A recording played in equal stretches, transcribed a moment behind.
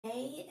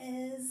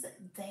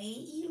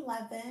day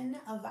 11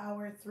 of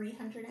our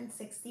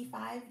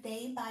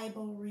 365-day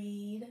Bible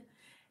read.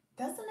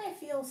 Doesn't it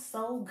feel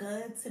so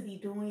good to be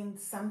doing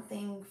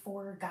something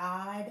for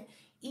God?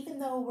 Even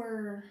though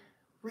we're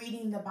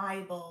reading the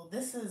Bible,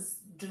 this is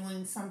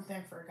doing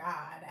something for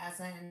God, as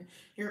in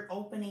you're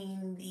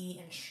opening the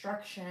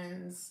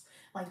instructions,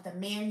 like the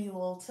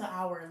manual to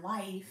our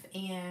life,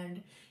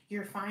 and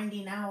you're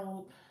finding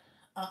out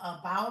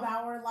about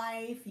our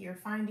life. You're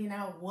finding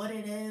out what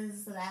it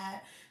is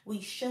that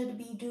we should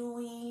be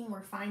doing.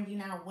 We're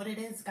finding out what it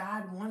is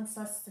God wants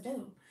us to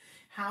do,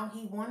 how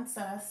He wants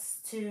us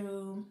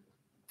to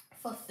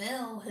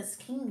fulfill His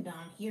kingdom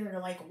here,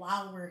 like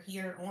while we're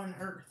here on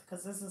earth,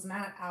 because this is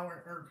not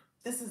our earth.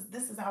 This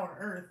is our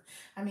earth.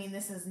 I mean,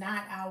 this is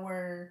not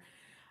our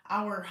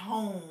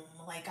home,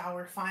 like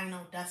our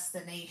final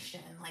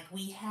destination. Like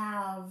we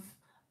have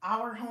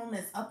our home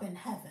is up in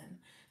heaven.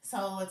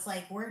 So it's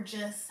like we're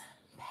just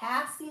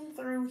passing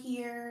through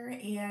here,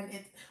 and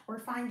we're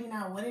finding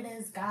out what it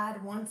is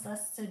God wants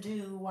us to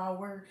do while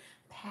we're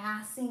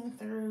passing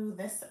through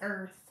this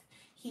earth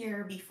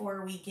here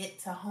before we get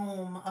to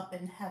home up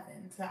in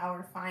heaven, to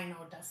our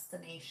final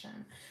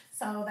destination.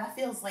 So that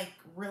feels like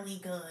really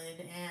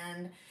good,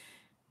 and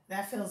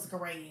that feels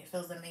great. It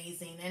feels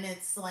amazing. And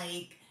it's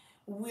like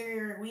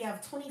we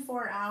have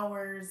 24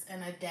 hours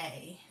in a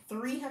day,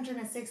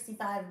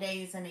 365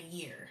 days in a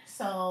year.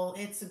 So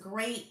it's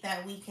great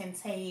that we can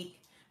take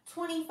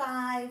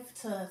 25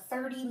 to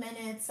 30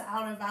 minutes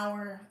out of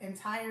our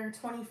entire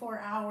 24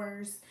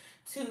 hours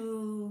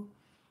to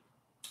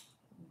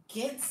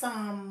get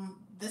some.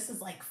 This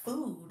is like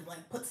food,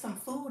 like put some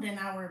food in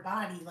our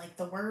body. Like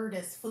the word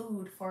is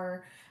food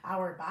for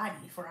our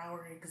body, for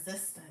our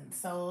existence.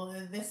 So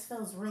this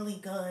feels really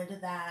good,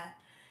 that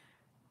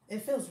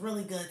it feels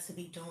really good to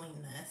be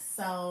doing this.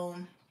 So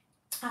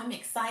I'm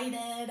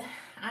excited.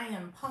 I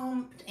am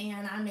pumped,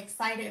 and I'm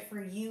excited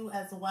for you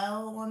as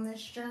well on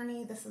this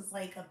journey. This is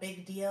like a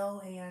big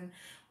deal, and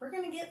we're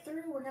going to get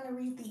through. We're going to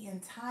read the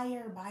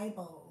entire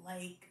Bible.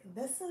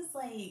 This is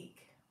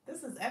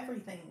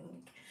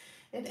everything.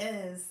 It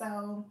is.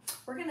 So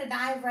we're going to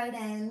dive right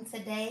in.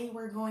 Today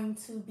we're going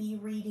to be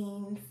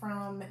reading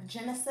from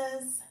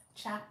Genesis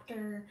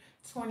chapters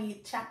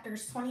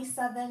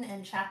 27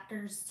 and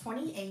chapters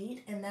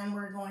 28, and then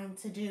we're going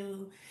to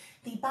do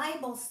the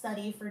Bible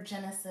study for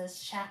Genesis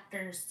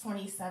chapters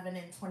 27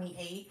 and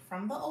 28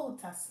 from the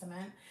Old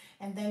Testament,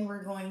 and then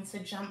we're going to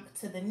jump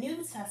to the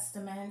New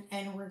Testament,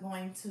 and we're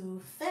going to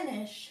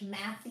finish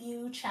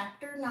Matthew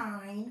chapter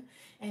 9,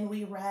 and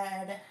we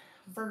read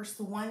verse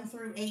 1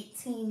 through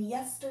 18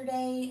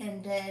 yesterday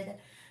and did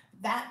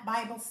that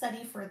Bible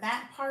study for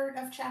that part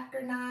of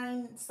chapter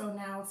 9. So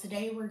now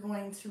today we're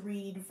going to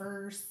read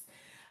verse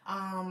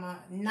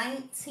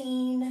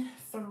 19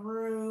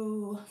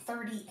 through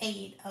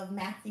 38 of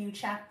Matthew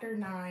chapter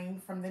 9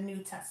 from the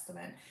New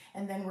Testament.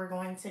 And then we're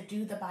going to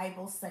do the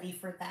Bible study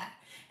for that.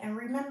 And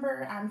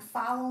remember, I'm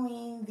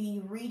following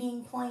the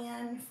reading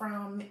plan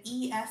from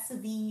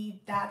esv.org.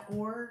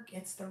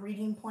 It's the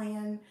reading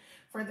plan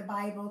for the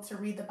Bible, to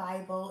read the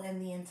Bible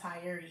in the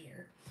entire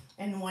year,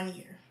 in 1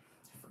 year,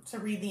 to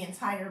read the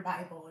entire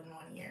Bible in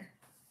 1 year.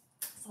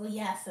 So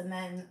yes, and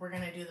then we're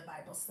going to do the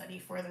Bible study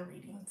for the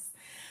readings.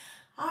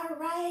 All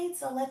right,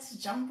 so let's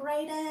jump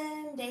right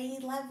in. Day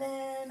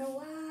 11.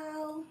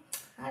 Wow.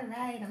 All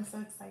right, I'm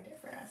so excited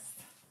for us.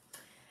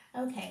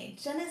 Okay,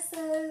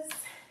 Genesis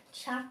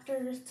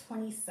chapter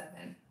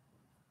 27.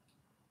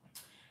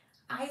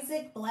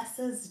 Isaac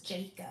blesses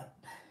Jacob.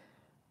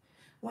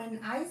 When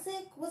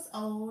Isaac was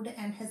old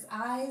and his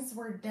eyes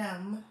were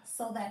dim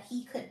so that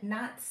he could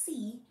not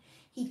see,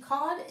 he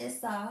called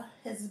Esau,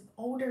 his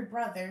older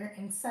brother,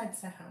 and said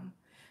to him,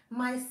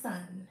 "My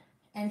son."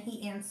 And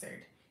he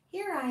answered,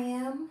 "Here I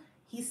am."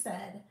 He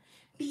said,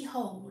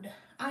 "Behold,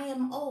 I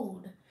am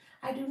old.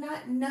 I do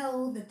not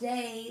know the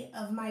day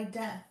of my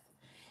death.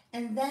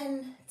 And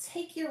then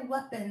take your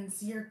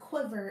weapons, your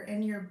quiver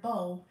and your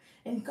bow,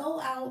 and go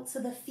out to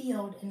the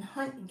field and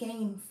hunt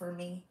game for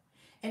me,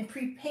 and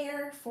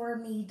prepare for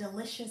me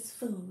delicious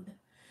food,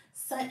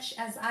 such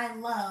as I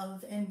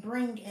love, and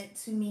bring it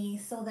to me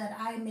so that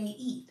I may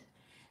eat,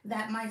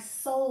 that my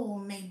soul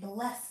may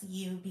bless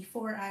you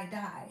before I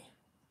die."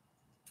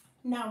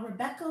 Now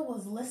Rebekah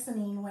was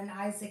listening when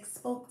Isaac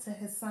spoke to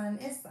his son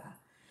Esau.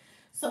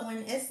 So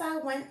when Esau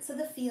went to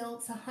the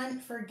field to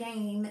hunt for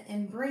game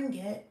and bring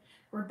it,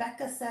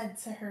 Rebekah said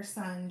to her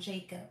son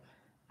Jacob,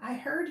 "I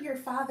heard your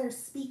father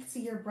speak to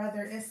your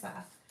brother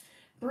Esau.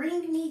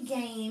 Bring me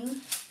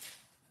game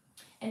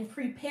and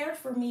prepare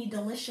for me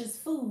delicious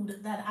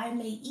food, that I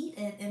may eat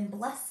it and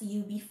bless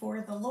you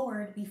before the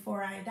Lord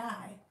before I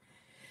die.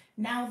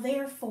 Now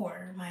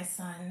therefore, my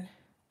son,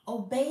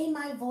 obey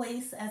my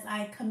voice as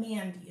I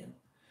command you.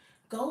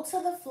 Go to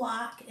the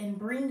flock and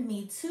bring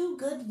me 2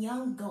 good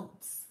young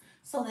goats,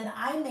 so that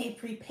I may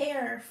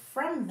prepare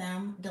from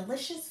them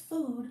delicious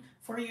food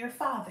for your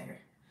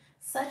father,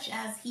 such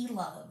as he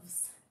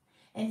loves.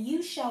 And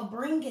you shall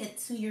bring it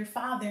to your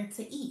father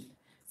to eat,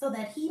 so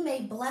that he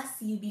may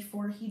bless you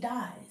before he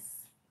dies.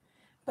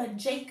 But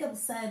Jacob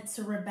said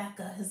to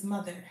Rebekah his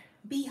mother,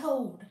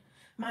 "Behold,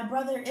 my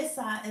brother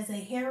Esau is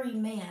a hairy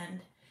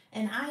man,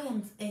 and I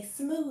am a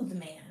smooth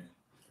man.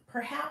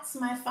 Perhaps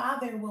my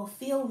father will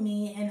feel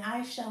me, and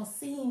I shall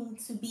seem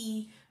to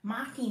be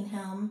mocking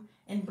him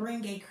and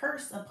bring a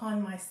curse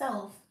upon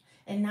myself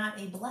and not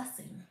a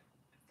blessing."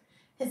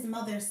 His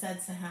mother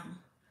said to him,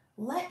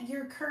 "Let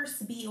your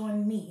curse be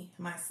on me,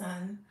 my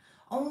son.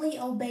 Only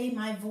obey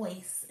my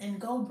voice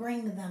and go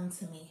bring them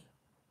to me."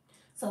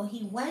 So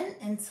he went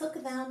and took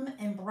them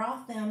and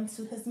brought them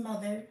to his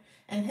mother,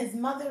 and his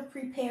mother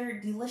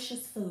prepared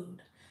delicious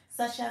food,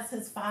 such as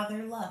his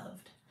father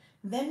loved.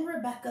 Then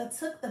Rebekah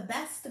took the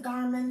best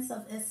garments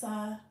of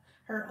Esau,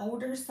 her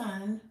older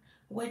son,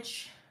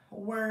 which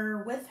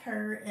were with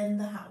her in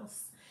the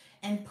house,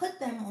 and put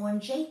them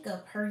on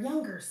Jacob, her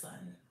younger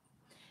son.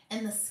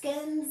 And the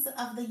skins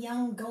of the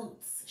young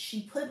goats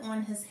she put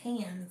on his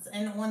hands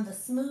and on the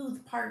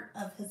smooth part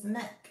of his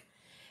neck.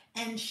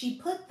 And she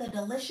put the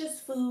delicious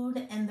food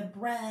and the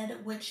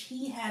bread which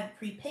he had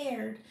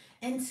prepared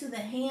into the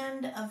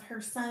hand of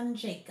her son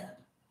Jacob.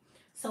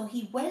 So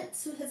he went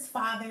to his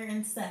father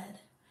and said,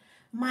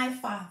 "My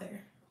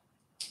father."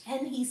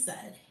 And he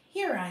said,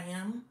 "Here I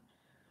am."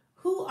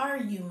 "Who are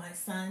you, my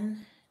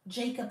son?"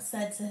 Jacob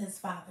said to his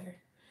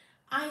father,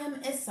 "I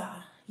am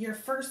Esau, your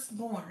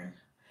firstborn.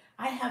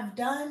 I have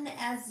done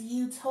as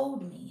you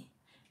told me.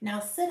 Now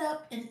sit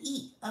up and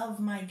eat of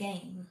my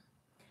game,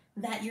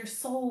 that your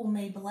soul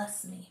may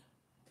bless me."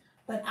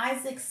 But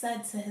Isaac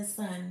said to his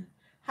son,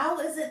 "How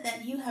is it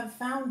that you have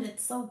found it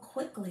so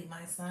quickly,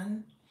 my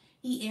son?"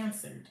 He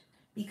answered,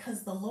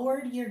 "Because the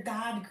Lord your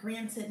God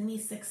granted me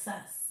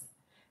success."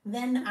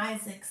 Then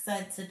Isaac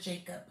said to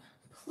Jacob,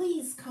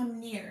 "Please come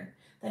near,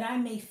 that I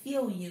may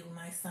feel you,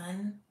 my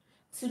son,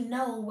 to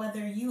know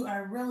whether you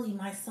are really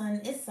my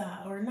son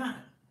Esau or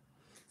not."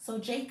 So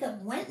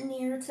Jacob went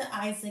near to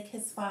Isaac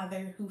his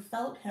father, who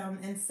felt him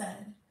and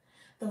said,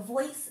 "The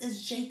voice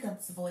is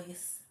Jacob's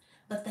voice,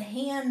 but the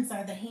hands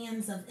are the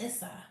hands of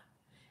Esau."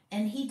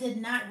 And he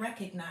did not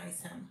recognize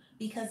him,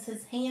 because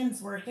his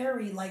hands were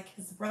hairy like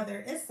his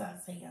brother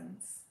Esau's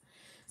hands.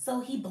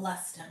 So he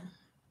blessed him.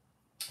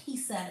 He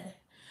said,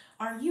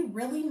 "Are you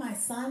really my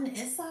son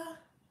Esau?"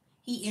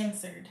 He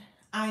answered,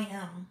 "I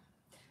am."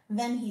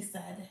 Then he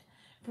said,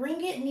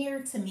 "Bring it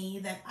near to me,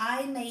 that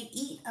I may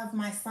eat of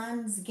my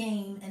son's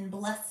game and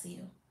bless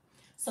you."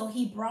 So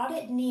he brought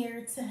it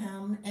near to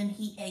him, and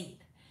he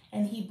ate.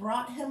 And he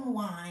brought him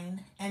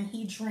wine, and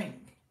he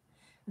drank.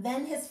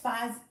 Then his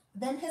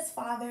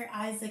father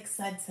Isaac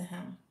said to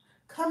him,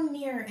 "Come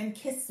near and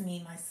kiss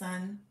me, my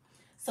son."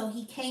 So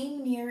he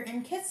came near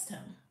and kissed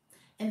him.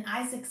 And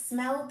Isaac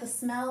smelled the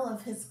smell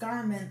of his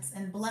garments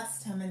and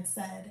blessed him and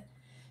said,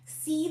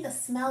 "See, the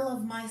smell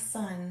of my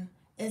son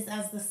is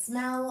as the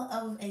smell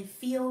of a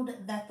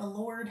field that the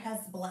Lord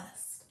has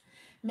blessed.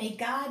 May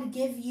God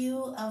give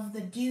you of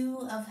the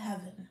dew of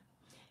heaven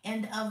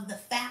and of the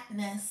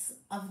fatness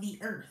of the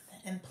earth,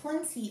 and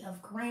plenty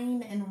of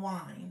grain and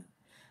wine.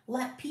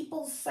 Let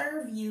peoples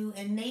serve you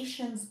and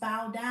nations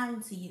bow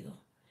down to you.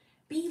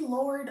 Be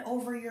Lord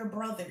over your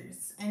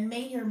brothers, and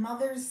may your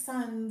mother's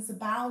sons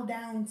bow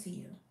down to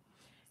you.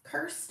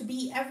 Cursed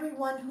be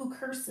everyone who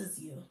curses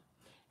you,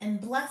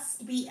 and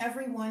blessed be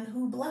everyone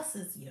who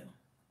blesses you."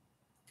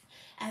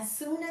 As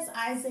soon as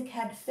Isaac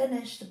had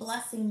finished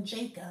blessing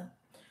Jacob,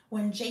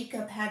 when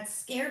Jacob had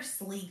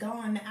scarcely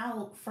gone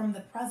out from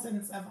the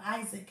presence of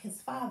Isaac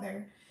his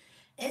father,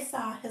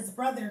 Esau his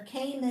brother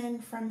came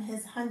in from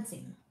his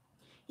hunting.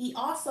 He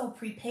also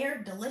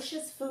prepared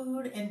delicious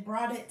food and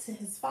brought it to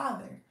his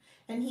father.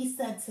 And he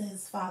said to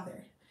his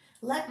father,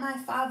 "Let my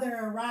father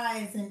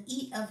arise and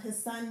eat of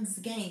his son's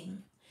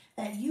game,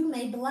 that you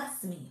may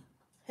bless me."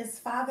 His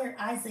father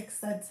Isaac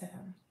said to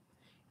him,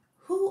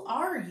 "Who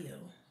are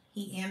you?"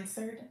 He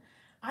answered,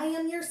 "I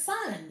am your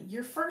son,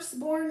 your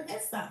firstborn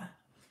Esau."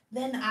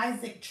 Then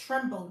Isaac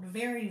trembled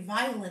very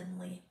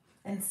violently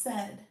and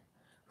said,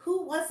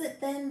 "Who was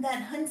it then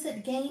that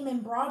hunted game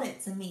and brought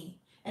it to me?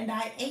 And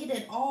I ate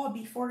it all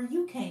before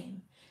you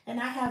came, and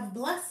I have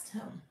blessed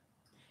him.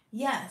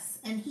 Yes,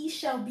 and he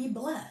shall be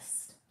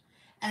blessed."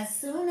 As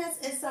soon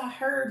as Esau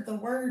heard the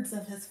words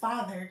of his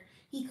father,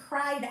 he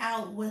cried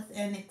out with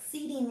an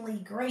exceedingly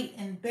great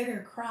and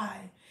bitter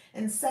cry,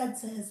 and said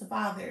to his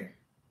father,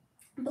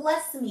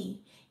 "Bless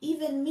me,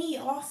 even me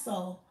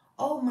also,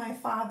 O my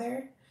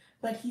father."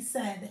 But he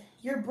said,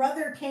 "Your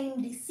brother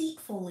came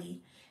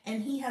deceitfully,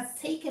 and he has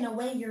taken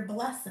away your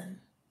blessing."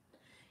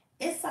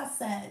 Esau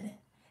said,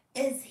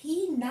 "Is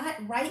he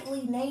not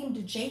rightly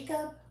named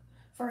Jacob?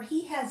 For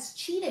he has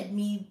cheated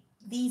me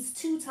these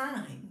 2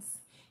 times.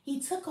 He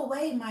took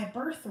away my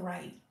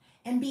birthright,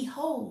 and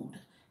behold,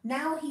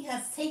 now he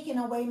has taken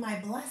away my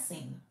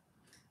blessing."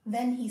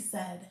 Then he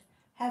said,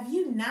 "Have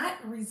you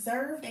not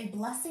reserved a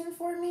blessing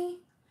for me?"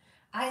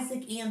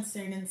 Isaac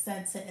answered and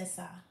said to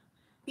Esau,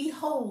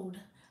 "Behold,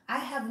 I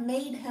have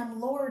made him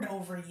lord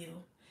over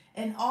you,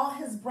 and all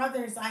his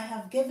brothers I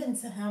have given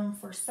to him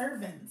for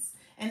servants,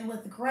 and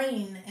with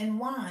grain and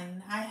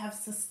wine I have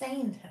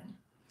sustained him.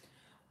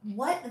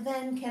 What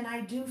then can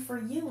I do for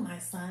you, my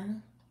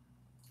son?"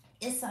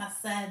 Esau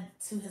said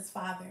to his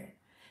father,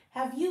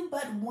 "Have you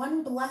but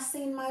one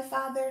blessing, my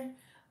father?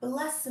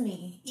 Bless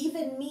me,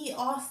 even me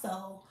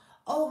also,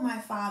 O my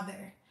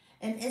father."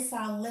 And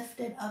Esau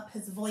lifted up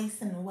his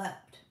voice and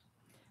wept.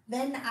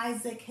 Then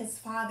Isaac his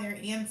father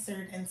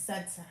answered and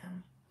said to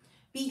him,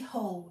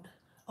 "Behold,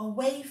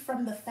 away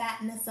from the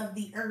fatness of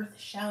the earth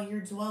shall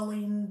your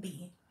dwelling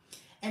be,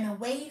 and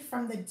away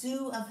from the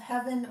dew of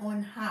heaven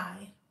on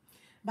high.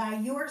 By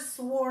your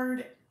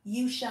sword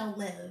you shall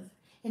live,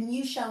 and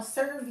you shall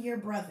serve your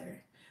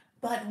brother.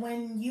 But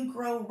when you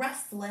grow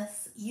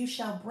restless, you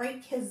shall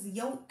break his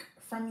yoke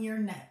from your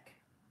neck."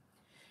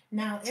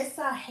 Now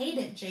Esau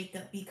hated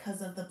Jacob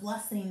because of the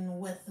blessing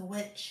with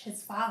which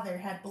his father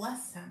had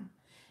blessed him.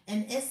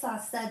 And Esau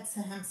said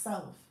to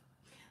himself,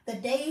 "The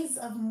days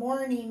of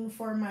mourning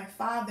for my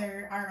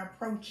father are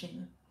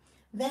approaching.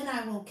 Then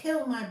I will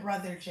kill my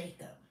brother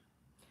Jacob."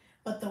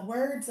 But the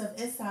words of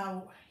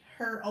Esau,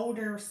 her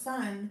older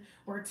son,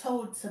 were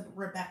told to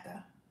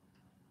Rebekah.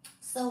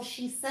 So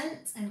she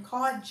sent and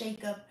called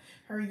Jacob,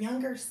 her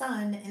younger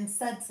son, and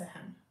said to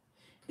him,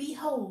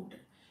 "Behold,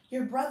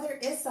 your brother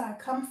Esau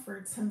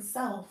comforts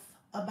himself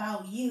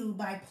about you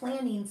by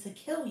planning to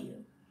kill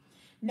you.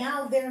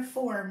 Now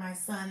therefore, my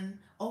son,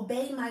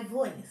 obey my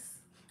voice.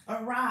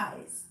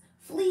 Arise,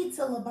 flee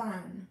to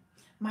Laban,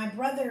 my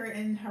brother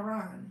in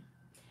Haran,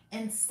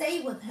 and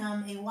stay with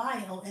him a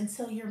while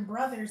until your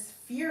brother's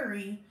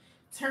fury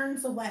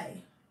turns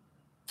away,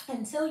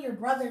 until your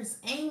brother's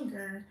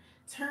anger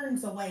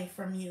turns away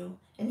from you,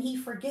 and he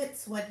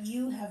forgets what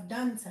you have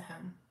done to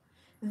him.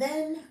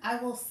 Then I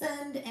will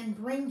send and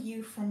bring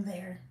you from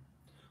there.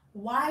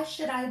 Why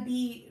should I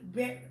be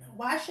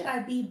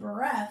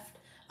bereft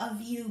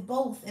of you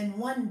both in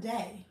one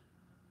day?"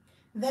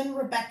 Then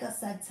Rebekah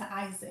said to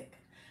Isaac,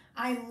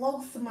 "I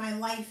loathe my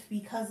life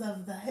because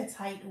of the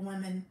Hittite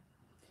women.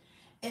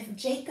 If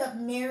Jacob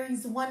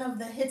marries one of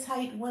the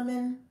Hittite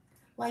women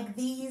like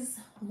these,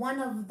 one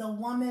of the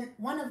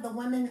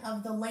women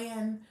of the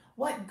land,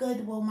 what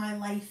good will my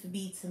life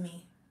be to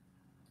me?"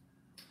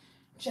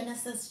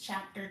 Genesis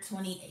chapter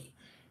 28.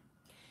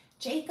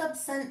 Jacob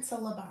sent to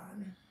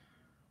Laban.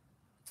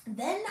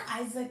 Then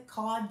Isaac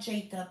called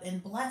Jacob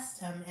and blessed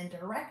him and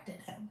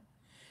directed him,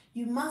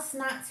 "You must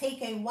not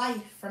take a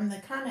wife from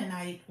the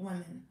Canaanite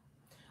women.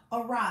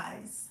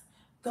 Arise,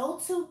 go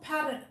to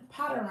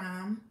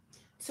Paddan,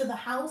 to the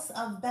house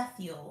of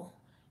Bethuel,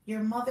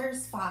 your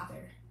mother's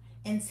father,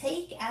 and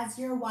take as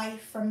your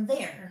wife from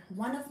there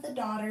one of the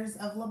daughters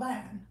of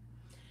Laban,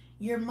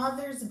 your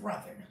mother's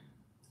brother.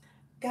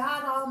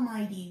 God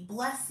Almighty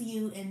bless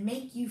you and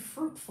make you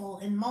fruitful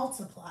and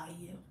multiply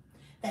you,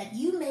 that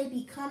you may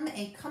become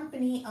a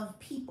company of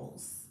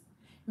peoples.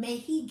 May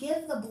he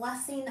give the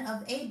blessing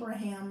of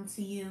Abraham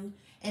to you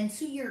and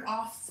to your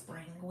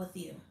offspring with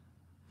you,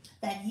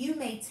 that you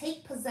may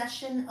take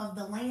possession of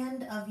the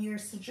land of your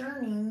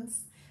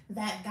sojournings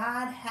that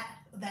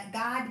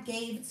God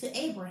gave to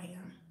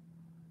Abraham."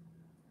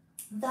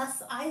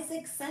 Thus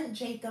Isaac sent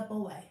Jacob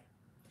away,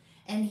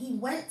 and he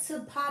went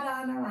to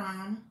Paddan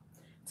Aram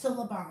to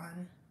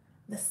Laban,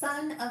 the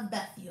son of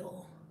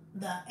Bethuel,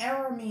 the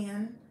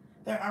Aramean,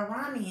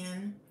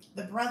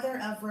 the brother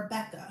of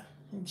Rebekah,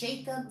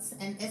 Jacob's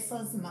and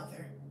Esau's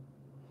mother.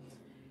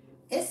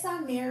 Esau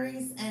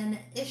marries an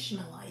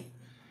Ishmaelite.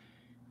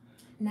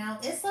 Now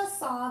Esau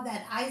saw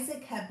that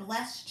Isaac had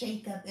blessed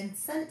Jacob and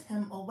sent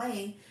him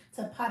away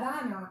to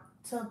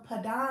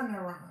Paddan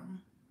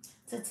Aram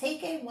to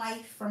take a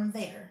wife from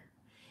there,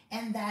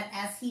 and that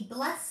as he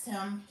blessed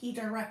him, he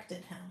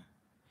directed him,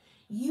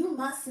 "You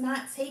must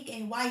not take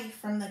a wife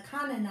from the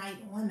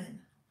Canaanite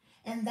women,"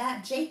 and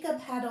that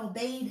Jacob had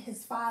obeyed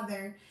his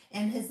father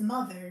and his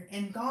mother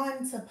and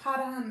gone to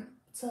Paddan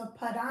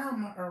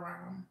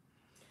Aram.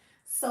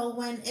 So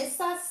when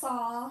Esau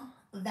saw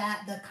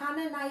that the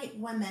Canaanite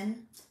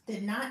women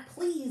did not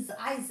please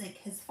Isaac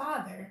his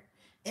father,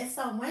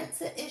 Esau went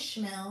to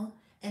Ishmael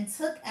and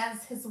took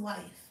as his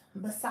wife,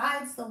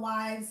 besides the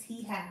wives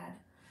he had,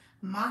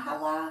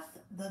 Mahalath,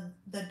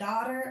 the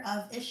daughter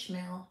of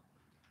Ishmael,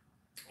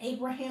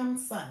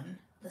 Abraham's son,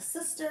 the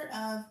sister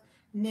of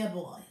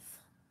Nebaioth.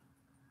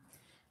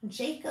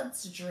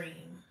 Jacob's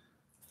dream.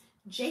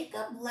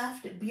 Jacob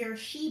left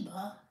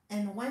Beersheba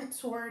and went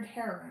toward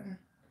Haran.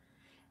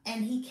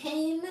 And he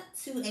came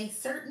to a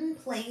certain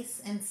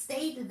place and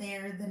stayed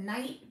there the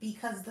night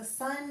because the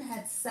sun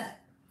had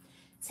set.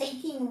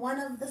 Taking one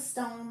of the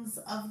stones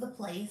of the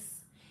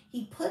place,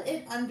 he put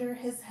it under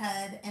his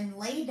head and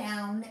lay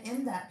down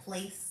in that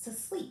place to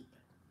sleep.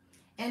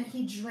 And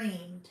he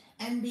dreamed,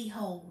 and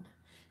behold,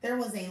 there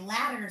was a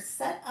ladder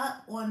set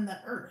up on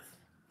the earth,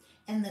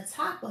 and the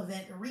top of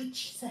it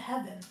reached to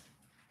heaven.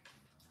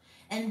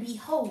 And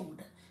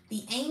behold,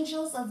 the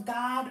angels of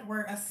God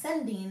were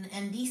ascending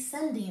and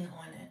descending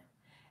on it.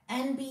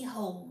 And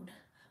behold,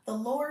 the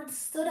Lord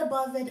stood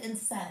above it and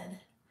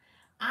said,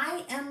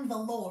 "I am the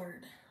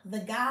Lord, the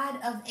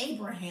God of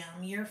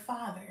Abraham your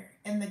father,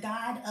 and the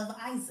God of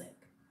Isaac.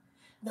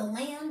 The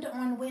land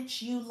on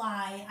which you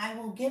lie I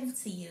will give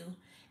to you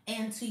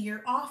and to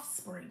your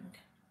offspring.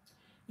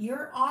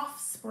 Your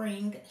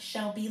offspring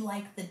shall be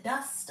like the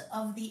dust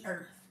of the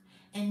earth,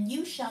 and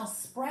you shall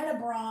spread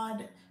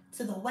abroad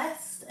to the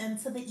west and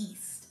to the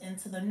east, and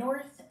to the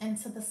north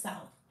and to the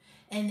south.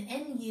 And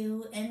in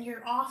you and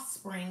your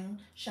offspring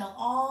shall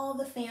all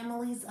the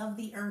families of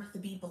the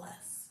earth be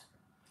blessed.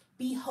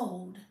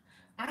 Behold,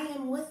 I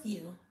am with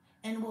you,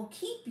 and will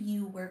keep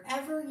you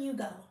wherever you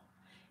go,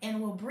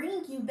 and will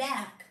bring you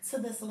back to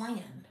this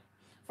land.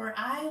 For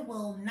I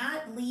will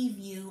not leave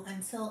you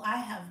until I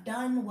have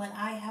done what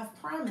I have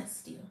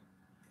promised you.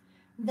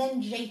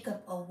 Then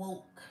Jacob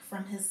awoke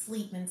from his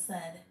sleep and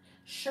said,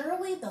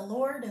 Surely the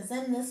Lord is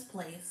in this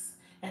place,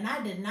 and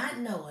I did not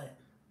know it.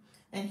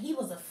 And he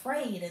was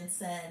afraid and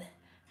said,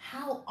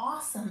 How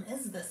awesome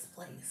is this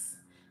place!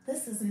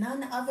 This is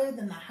none other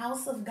than the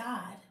house of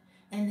God,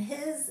 and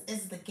his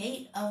is the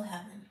gate of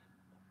heaven.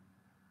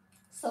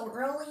 So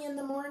early in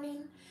the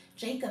morning,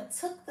 Jacob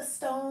took the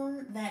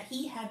stone that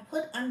he had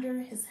put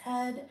under his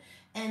head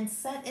and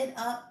set it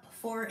up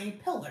for a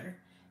pillar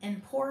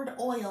and poured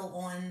oil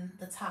on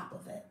the top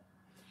of it.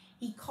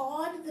 He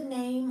called the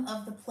name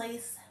of the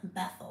place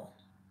Bethel,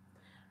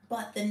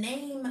 but the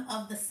name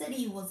of the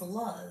city was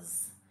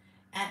Luz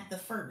at the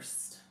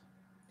first.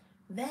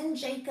 Then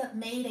Jacob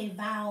made a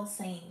vow,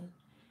 saying,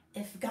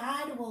 If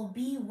God will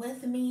be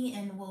with me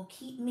and will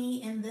keep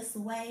me in this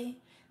way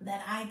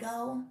that I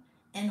go,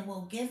 and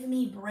will give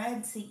me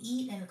bread to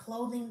eat and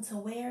clothing to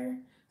wear,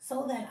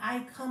 so that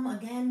I come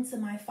again to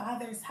my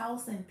father's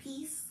house in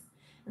peace,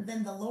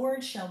 then the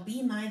Lord shall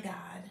be my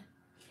God.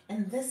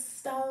 And this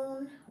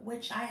stone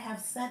which I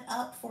have set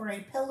up for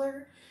a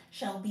pillar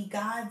shall be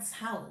God's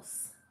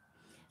house.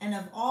 And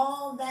of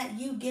all that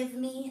you give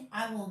me,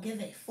 I will give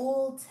a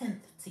full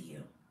tenth to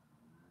you.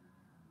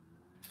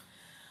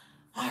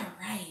 All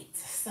right,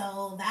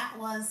 so that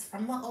was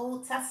from the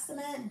Old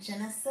Testament,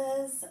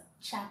 Genesis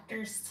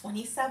chapters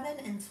 27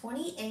 and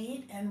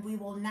 28, and we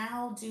will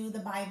now do the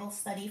Bible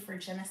study for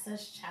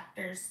Genesis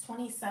chapters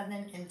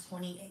 27 and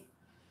 28.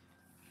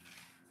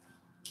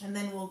 And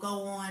then we'll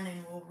go on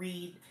and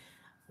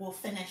we'll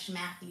finish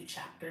Matthew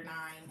chapter 9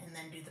 and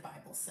then do the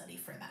Bible study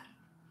for that.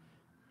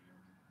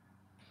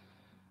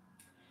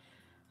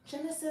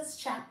 Genesis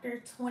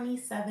chapter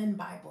 27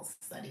 Bible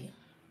study.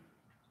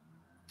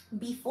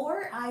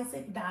 Before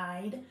Isaac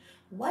died,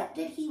 what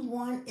did he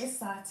want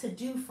Esau to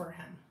do for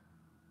him?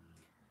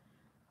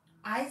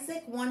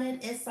 Isaac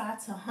wanted Esau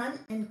to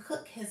hunt and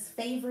cook his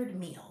favorite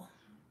meal.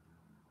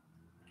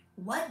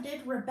 What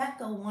did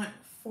Rebekah want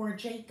for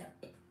Jacob?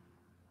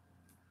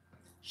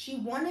 She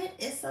wanted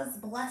Esau's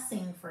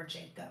blessing for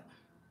Jacob.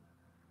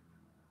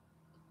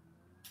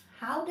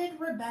 How did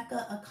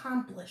Rebekah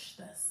accomplish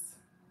this?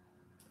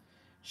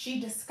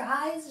 She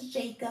disguised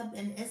Jacob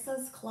in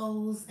Esau's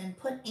clothes and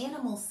put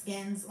animal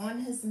skins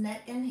on his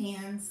neck and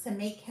hands to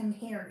make him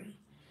hairy.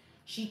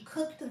 She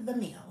cooked the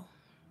meal.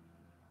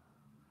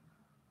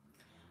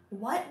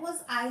 What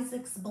was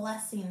Isaac's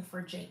blessing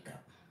for Jacob?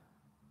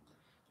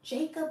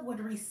 Jacob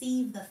would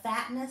receive the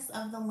fatness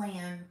of the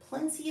land,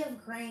 plenty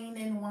of grain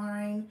and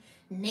wine.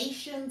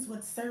 Nations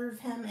would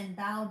serve him and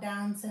bow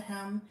down to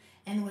him,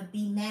 and would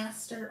be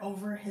master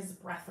over his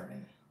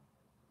brethren.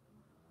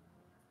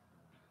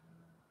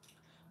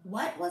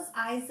 What was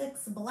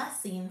Isaac's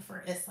blessing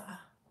for Esau?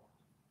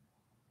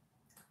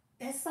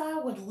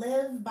 Esau would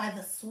live by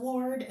the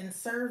sword and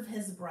serve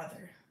his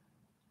brother.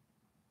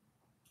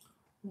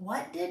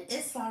 What did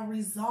Esau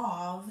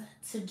resolve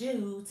to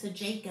do to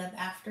Jacob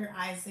after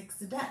Isaac's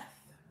death?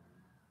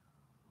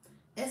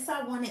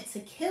 Esau wanted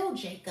to kill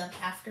Jacob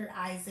after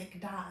Isaac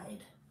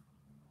died.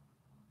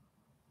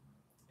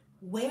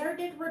 Where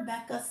did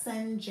Rebekah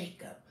send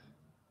Jacob?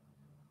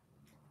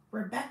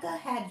 Rebekah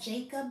had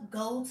Jacob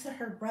go to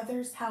her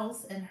brother's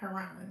house in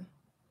Haran.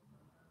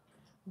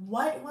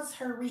 What was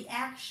her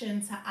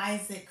reaction to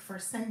Isaac for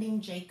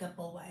sending Jacob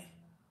away?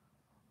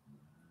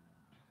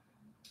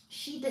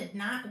 She did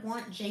not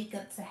want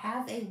Jacob to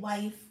have a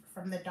wife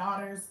from the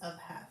daughters of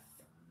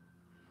Heth.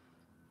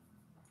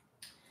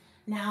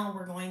 Now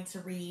we're going to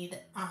read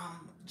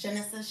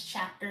Genesis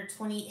chapter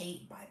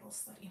 28 Bible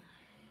study.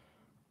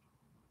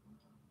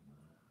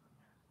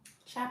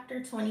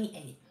 Chapter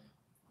 28.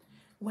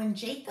 When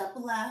Jacob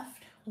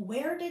left,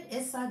 where did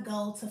Esau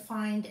go to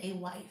find a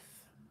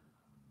wife?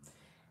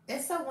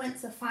 Esau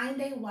went to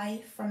find a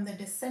wife from the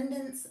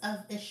descendants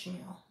of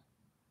Ishmael.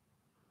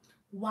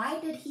 Why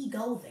did he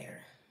go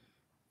there?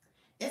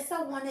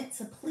 Esau wanted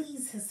to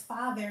please his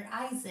father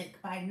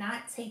Isaac by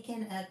not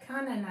taking a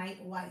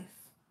Canaanite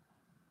wife.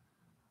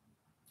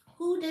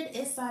 Who did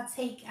Esau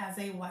take as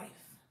a wife?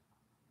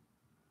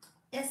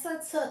 Esau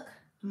took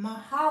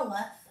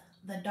Mahalath,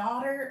 the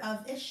daughter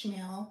of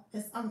Ishmael,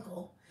 his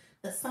uncle,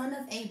 the son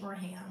of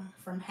Abraham,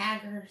 from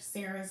Hagar,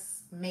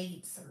 Sarah's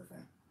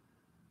maidservant.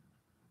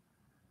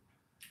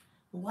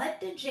 What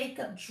did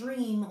Jacob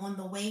dream on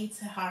the way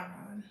to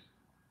Haran?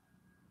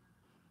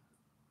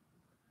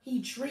 He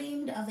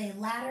dreamed of a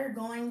ladder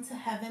going to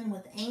heaven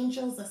with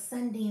angels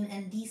ascending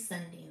and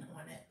descending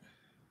on it.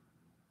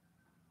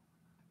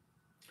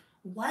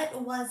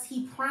 What was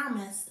he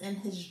promised in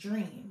his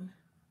dream?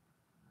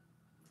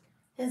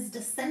 His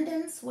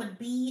descendants would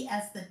be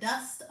as the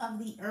dust of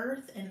the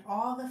earth, and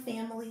all the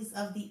families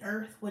of the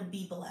earth would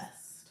be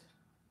blessed.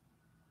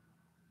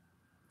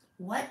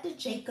 What did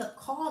Jacob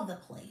call the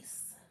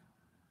place?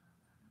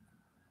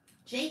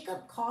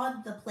 Jacob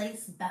called the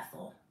place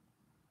Bethel.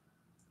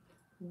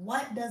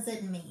 What does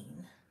it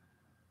mean?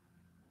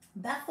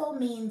 Bethel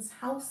means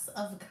house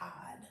of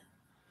God.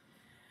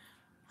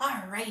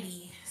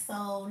 Alrighty,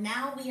 so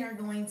now we are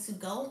going to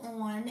go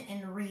on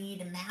and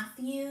read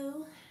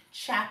Matthew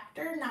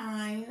chapter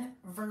 9,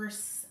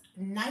 verse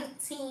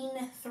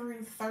 19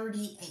 through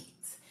 38.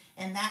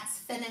 And that's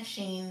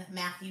finishing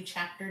Matthew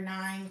chapter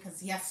 9,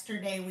 because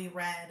yesterday we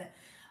read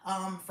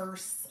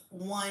verse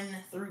 1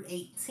 through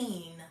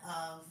 18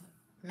 of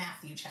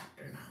Matthew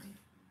chapter 9.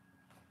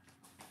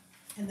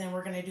 And then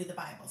we're going to do the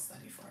Bible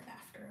study for it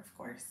after, of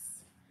course.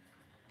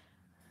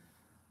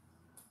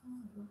 All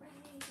right.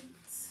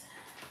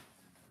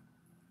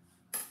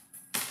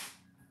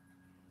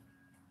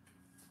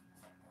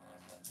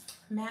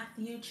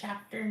 Matthew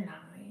chapter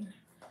 9,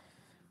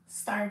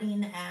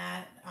 starting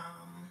at,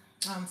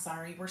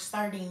 we're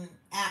starting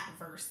at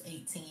verse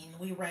 18.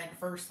 We read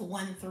verse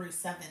 1 through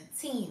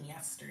 17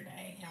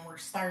 yesterday, and we're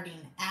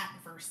starting at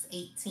verse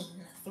 18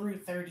 through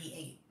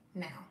 38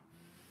 now.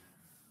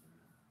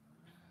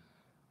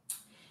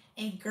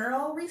 A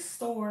girl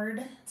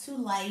restored to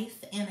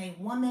life and a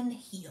woman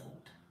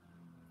healed.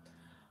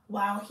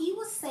 While he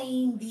was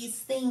saying these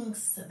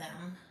things to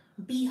them,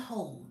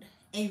 behold,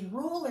 a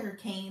ruler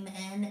came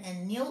in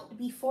and knelt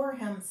before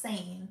him,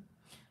 saying,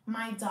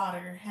 My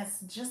daughter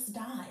has just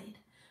died,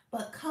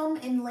 but come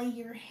and lay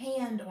your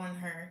hand on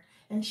her,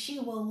 and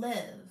she will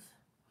live.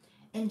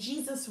 And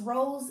Jesus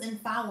rose and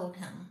followed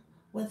him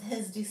with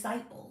his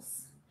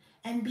disciples.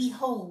 And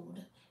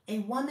behold, a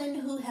woman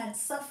who had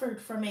suffered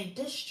from a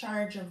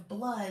discharge of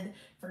blood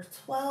for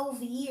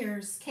 12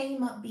 years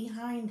came up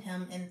behind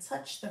him and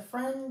touched the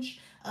fringe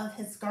of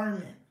his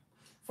garment.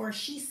 For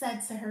she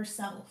said to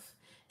herself,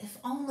 If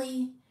I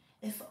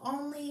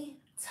only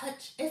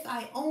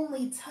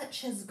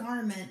touch his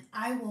garment,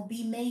 I will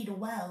be made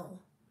well.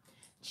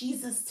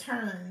 Jesus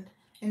turned,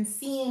 and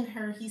seeing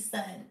her, he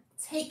said,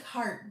 Take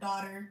heart,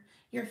 daughter,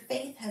 your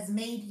faith has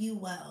made you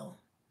well.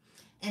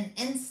 And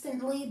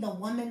instantly the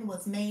woman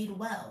was made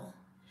well.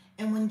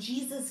 And when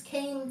Jesus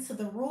came to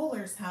the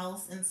ruler's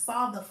house and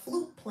saw the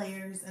flute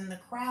players and the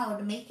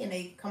crowd making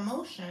a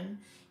commotion,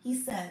 he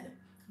said,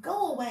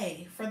 Go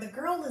away, for the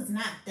girl is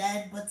not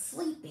dead, but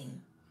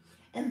sleeping.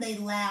 And they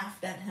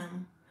laughed at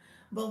him.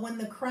 But when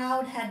the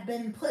crowd had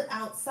been put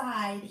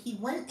outside, he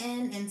went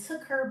in and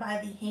took her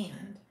by the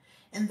hand,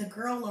 and the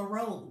girl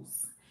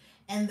arose.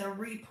 And the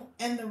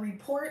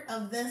report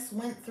of this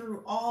went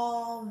through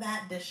all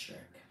that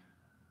district.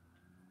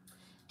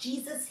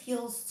 Jesus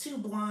heals 2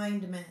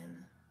 blind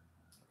men.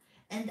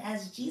 And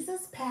as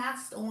Jesus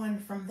passed on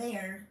from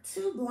there,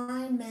 2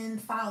 blind men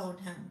followed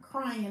him,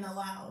 crying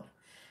aloud,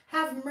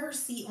 Have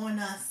mercy on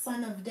us,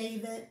 Son of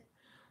David.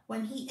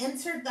 When he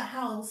entered the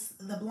house,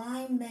 the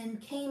blind men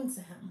came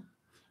to him,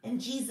 and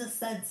Jesus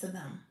said to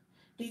them,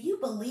 Do you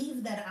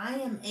believe that I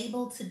am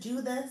able to do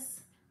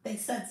this? They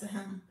said to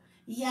him,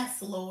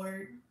 Yes,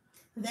 Lord.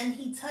 Then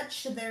he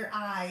touched their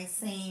eyes,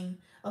 saying,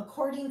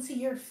 According to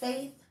your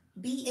faith,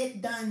 be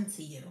it done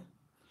to you.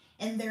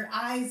 And their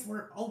eyes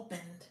were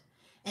opened,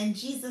 and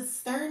Jesus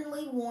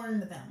sternly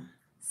warned them,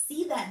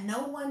 See that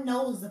no one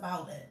knows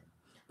about it.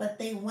 But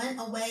they went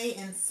away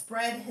and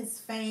spread his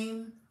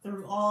fame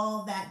through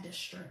all that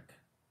district.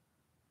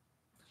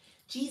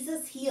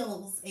 Jesus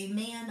heals a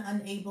man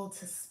unable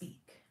to speak.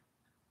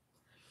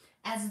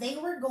 As they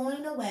were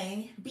going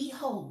away,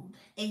 behold,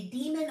 a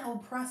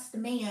demon-oppressed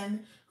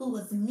man who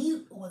was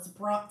mute was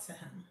brought to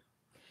him.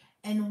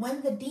 And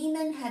when the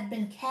demon had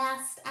been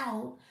cast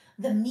out,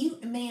 the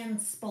mute man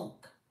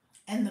spoke,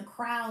 and the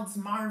crowds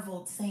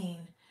marveled,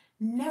 saying,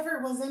 Never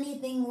was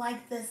anything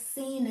like this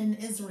seen in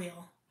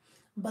Israel.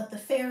 But the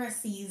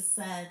Pharisees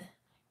said,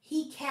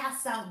 He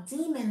casts out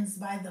demons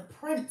by the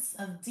prince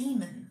of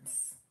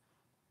demons.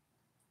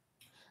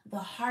 The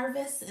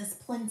harvest is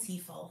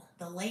plentiful,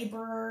 the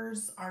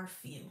laborers are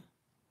few.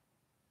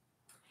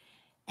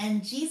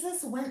 And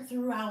Jesus went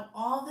throughout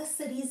all the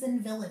cities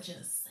and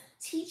villages,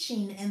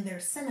 teaching in their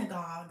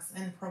synagogues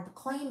and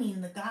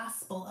proclaiming the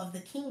gospel of the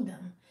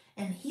kingdom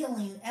and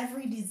healing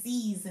every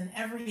disease and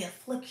every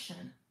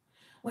affliction.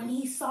 When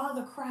he saw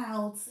the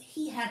crowds,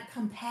 he had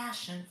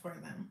compassion for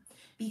them,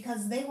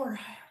 because they were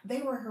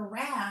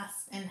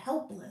harassed and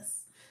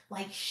helpless,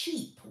 like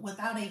sheep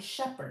without a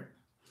shepherd.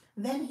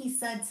 Then he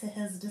said to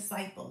his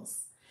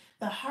disciples,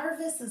 The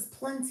harvest is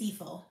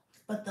plentiful,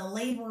 but the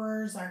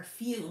laborers are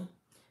few.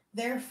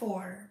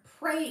 Therefore,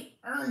 pray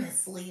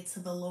earnestly to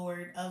the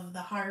Lord of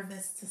the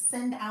harvest to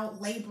send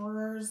out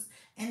laborers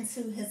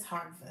into his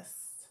harvest.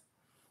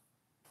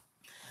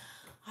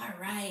 All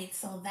right,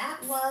 so that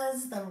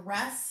was the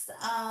rest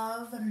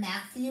of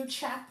Matthew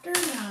chapter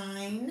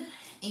 9,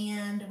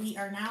 and we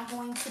are now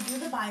going to do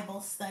the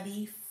Bible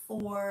study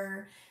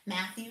for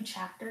Matthew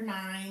chapter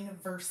 9,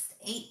 verse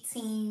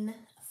 18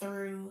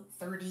 through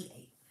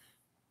 38.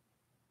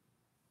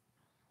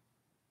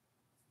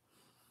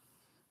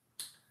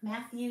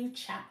 Matthew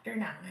chapter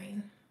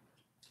 9.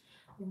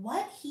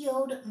 What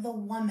healed the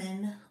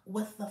woman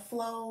with the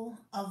flow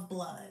of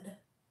blood?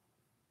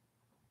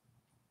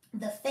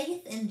 The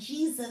faith in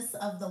Jesus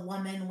of the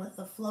woman with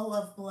the flow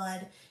of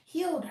blood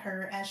healed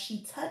her as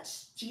she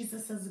touched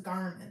Jesus'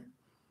 garment.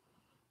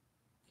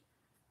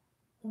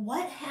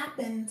 What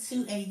happened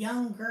to a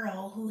young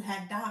girl who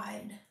had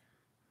died?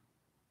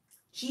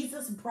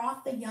 Jesus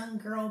brought the young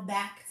girl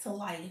back to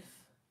life.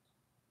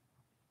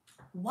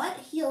 What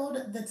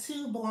healed the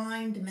two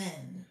blind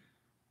men?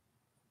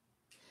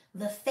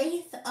 The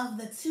faith of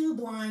the two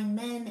blind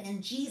men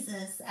in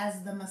Jesus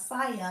as the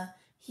Messiah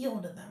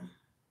healed them.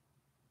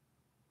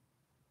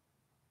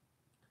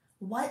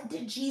 What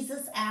did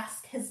Jesus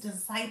ask his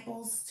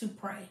disciples to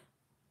pray?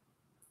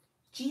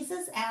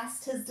 Jesus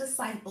asked his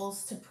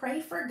disciples to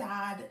pray for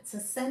God to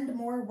send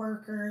more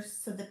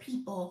workers to the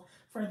people,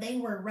 for they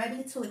were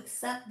ready to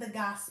accept the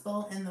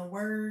gospel and the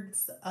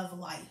words of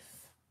life.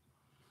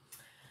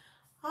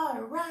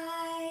 All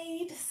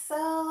right,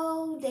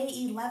 so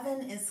day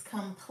 11 is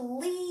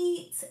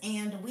complete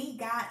and we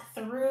got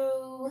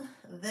through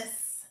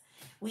this.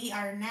 We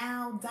are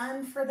now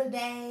done for the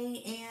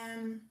day,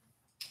 and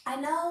I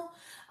know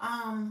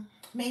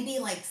maybe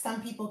like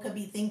some people could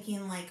be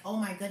thinking like, oh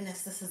my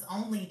goodness, this is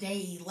only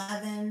day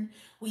 11.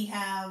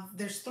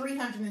 There's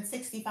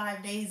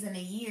 365 days in a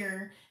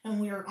year and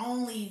we're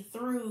only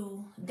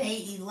through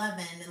day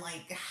 11. And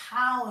like,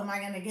 how am I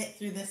going to get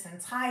through this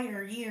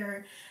entire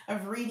year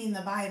of reading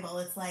the Bible?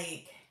 It's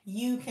like,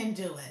 you can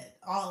do it.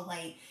 All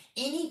like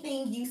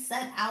anything you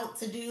set out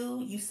to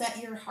do, you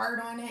set your heart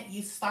on it,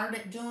 you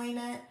started doing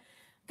it,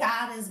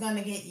 God is going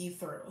to get you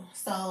through.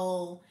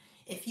 So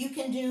if you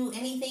can do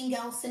anything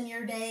else in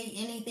your day,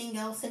 anything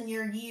else in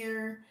your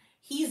year,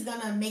 he's going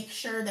to make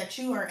sure that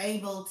you are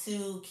able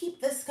to keep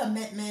this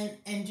commitment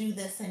and do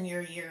this in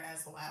your year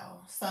as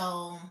well.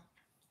 So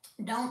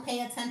don't pay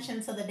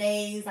attention to the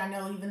days. I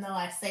know even though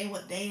I say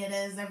what day it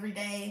is every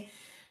day,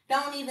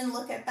 don't even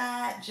look at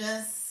that.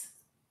 Just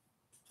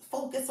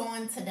focus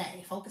on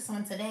today. Focus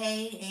on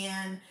today,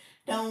 and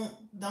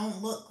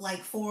don't look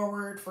like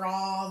forward for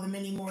all the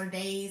many more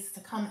days to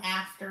come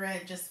after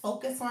it. Just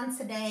focus on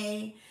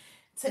today.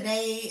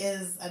 Today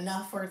is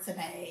enough for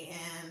today,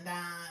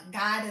 and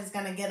God is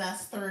going to get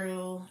us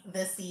through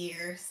this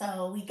year.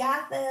 So we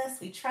got this.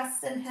 We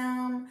trust in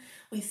him.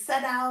 We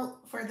set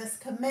out for this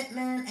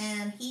commitment,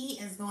 and he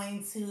is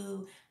going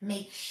to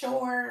make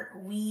sure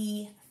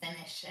we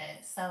finish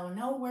it. So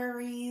no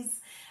worries.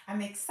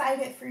 I'm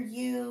excited for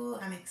you.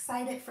 I'm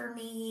excited for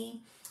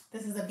me.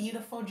 This is a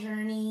beautiful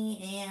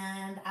journey,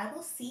 and I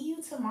will see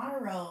you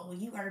tomorrow.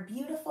 You are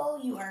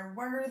beautiful. You are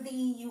worthy.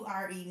 You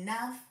are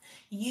enough.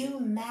 You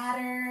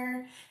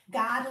matter.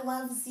 God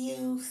loves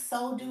you.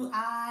 So do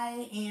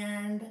I.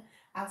 And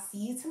I'll see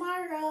you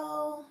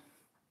tomorrow.